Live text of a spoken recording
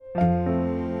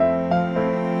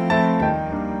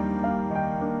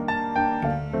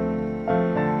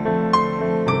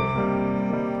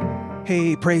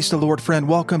Praise the Lord, friend.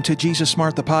 Welcome to Jesus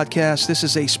Smart, the podcast. This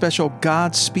is a special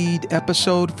Godspeed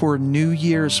episode for New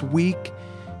Year's week.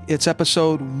 It's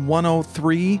episode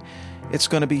 103. It's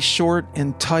going to be short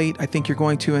and tight. I think you're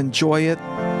going to enjoy it.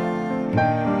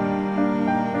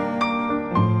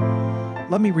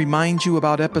 Let me remind you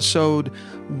about episode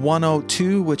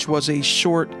 102, which was a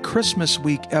short Christmas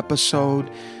week episode.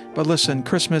 But listen,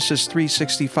 Christmas is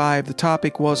 365. The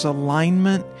topic was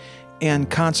alignment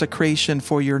and consecration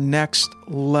for your next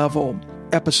level.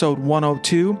 Episode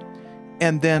 102.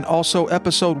 And then also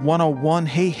episode 101,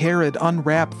 Hey Herod,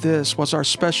 Unwrap This, was our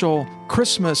special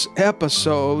Christmas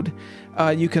episode.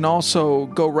 You can also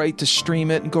go right to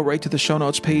stream it and go right to the show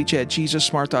notes page at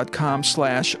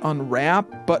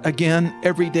jesussmart.com/unwrap. But again,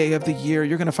 every day of the year,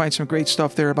 you're going to find some great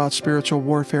stuff there about spiritual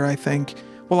warfare, I think.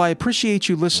 Well, I appreciate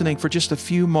you listening for just a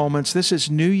few moments. This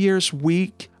is New Year's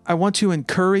week. I want to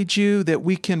encourage you that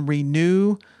we can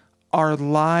renew our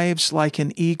lives like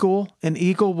an eagle. An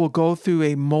eagle will go through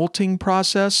a molting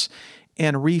process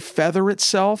and refeather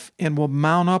itself and will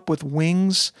mount up with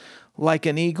wings like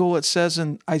an eagle. It says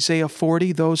in Isaiah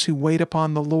 40, those who wait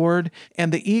upon the Lord.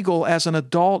 And the eagle, as an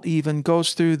adult even,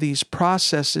 goes through these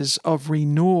processes of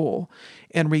renewal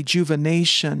and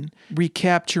rejuvenation,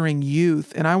 recapturing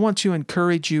youth. And I want to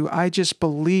encourage you, I just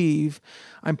believe,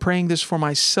 I'm praying this for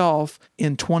myself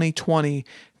in 2020,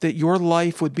 that your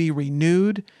life would be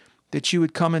renewed, that you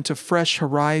would come into fresh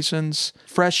horizons,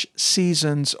 fresh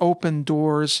seasons, open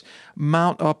doors,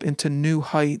 mount up into new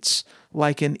heights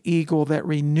like an eagle that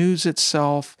renews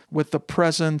itself with the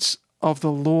presence of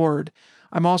the Lord.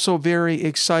 I'm also very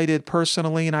excited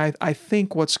personally, and I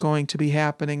think what's going to be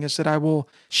happening is that I will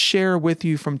share with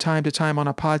you from time to time on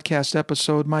a podcast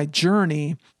episode my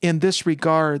journey in this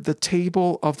regard, the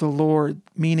table of the Lord,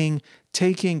 meaning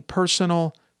taking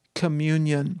personal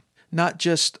communion, not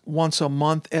just once a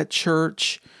month at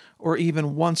church or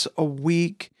even once a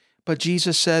week, but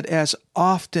Jesus said, as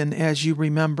often as you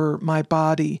remember my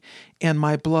body and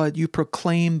my blood, you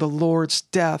proclaim the Lord's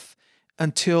death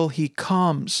until he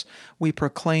comes. We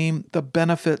proclaim the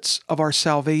benefits of our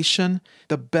salvation,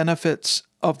 the benefits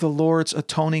of the Lord's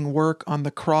atoning work on the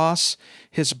cross,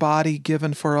 his body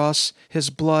given for us,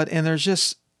 his blood. And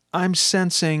I'm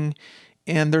sensing,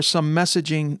 and there's some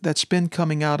messaging that's been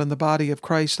coming out in the body of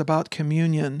Christ about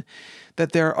communion,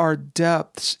 that there are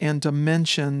depths and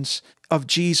dimensions of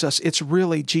Jesus. It's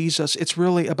really Jesus. It's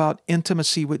really about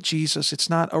intimacy with Jesus. It's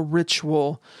not a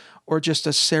ritual or just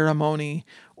a ceremony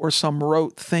or some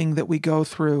rote thing that we go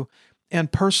through.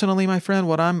 And personally, my friend,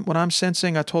 what I'm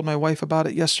sensing, I told my wife about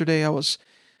it yesterday. I was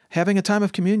having a time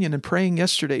of communion and praying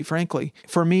yesterday, frankly.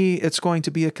 For me, it's going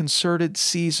to be a concerted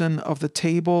season of the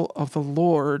table of the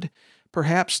Lord,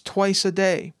 perhaps twice a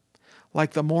day,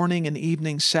 like the morning and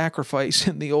evening sacrifice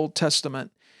in the Old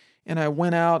Testament. And I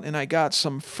went out and I got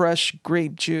some fresh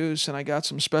grape juice and I got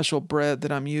some special bread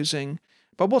that I'm using.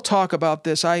 But we'll talk about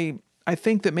this. I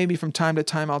think that maybe from time to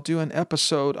time I'll do an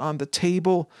episode on the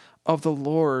table of the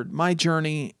Lord, my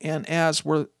journey, and as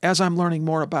I'm learning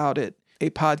more about it,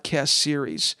 a podcast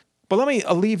series. But let me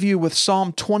leave you with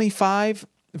Psalm 25,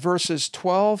 verses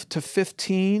 12 to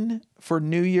 15 for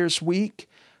New Year's week.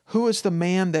 Who is the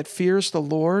man that fears the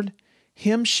Lord?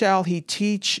 Him shall he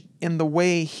teach in the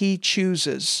way he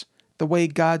chooses, the way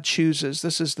God chooses.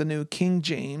 This is the New King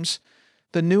James.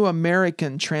 The New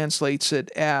American translates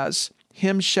it as,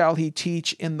 him shall he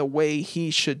teach in the way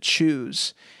he should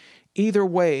choose. Either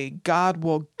way, God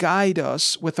will guide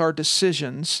us with our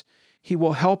decisions. He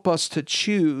will help us to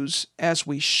choose as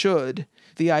we should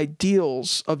the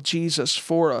ideals of Jesus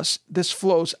for us. This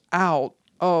flows out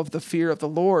of the fear of the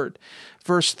Lord.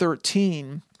 Verse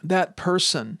 13, that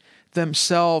person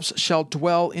themselves shall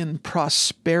dwell in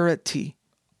prosperity,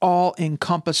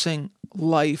 all-encompassing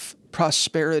life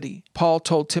prosperity. Paul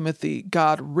told Timothy,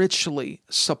 God richly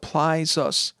supplies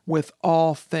us with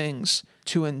all things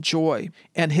to enjoy,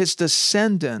 and his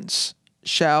descendants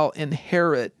shall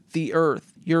inherit the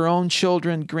earth. Your own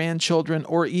children, grandchildren,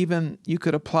 or even you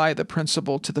could apply the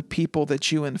principle to the people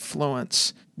that you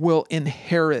influence, will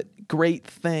inherit great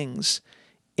things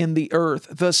in the earth.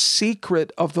 The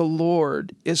secret of the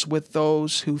Lord is with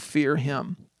those who fear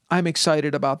him. I'm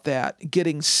excited about that,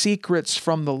 getting secrets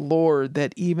from the Lord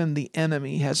that even the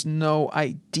enemy has no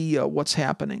idea what's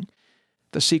happening.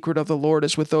 The secret of the Lord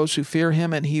is with those who fear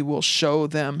him, and he will show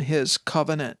them his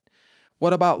covenant.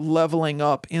 What about leveling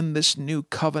up in this new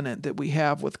covenant that we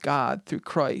have with God through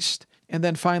Christ? And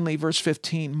then finally, verse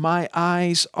 15, my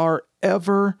eyes are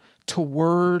ever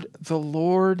toward the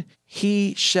Lord.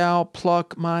 He shall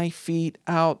pluck my feet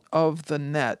out of the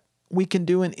net. we can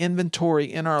do an inventory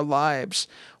in our lives.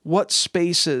 What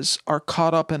spaces are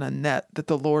caught up in a net that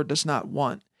the Lord does not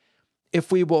want?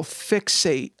 If we will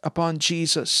fixate upon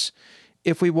Jesus,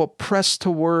 if we will press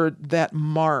toward that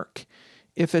mark,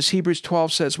 if, as Hebrews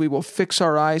 12 says, we will fix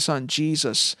our eyes on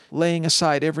Jesus, laying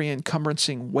aside every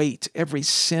encumbering weight, every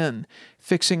sin,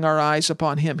 fixing our eyes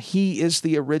upon Him. He is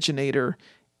the originator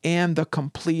and the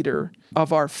completer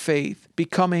of our faith,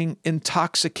 becoming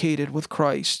intoxicated with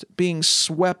Christ, being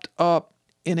swept up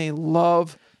in a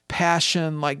love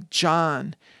passion like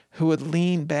John, who would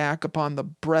lean back upon the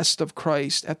breast of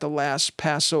Christ at the last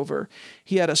Passover.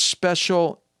 He had a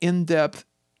special, in-depth,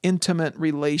 intimate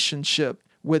relationship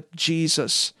with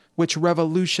Jesus, which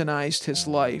revolutionized his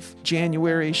life.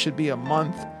 January should be a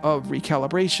month of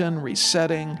recalibration,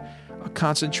 resetting, a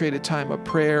concentrated time of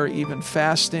prayer, even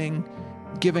fasting,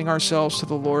 giving ourselves to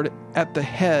the Lord at the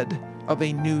head of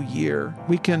a new year.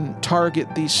 We can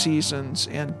target these seasons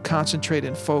and concentrate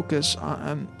and focus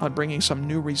on bringing some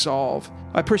new resolve.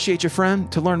 I appreciate you,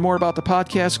 friend. To learn more about the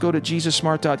podcast, go to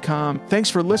JesusSmart.com. Thanks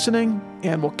for listening,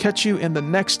 and we'll catch you in the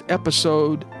next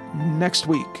episode next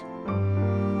week.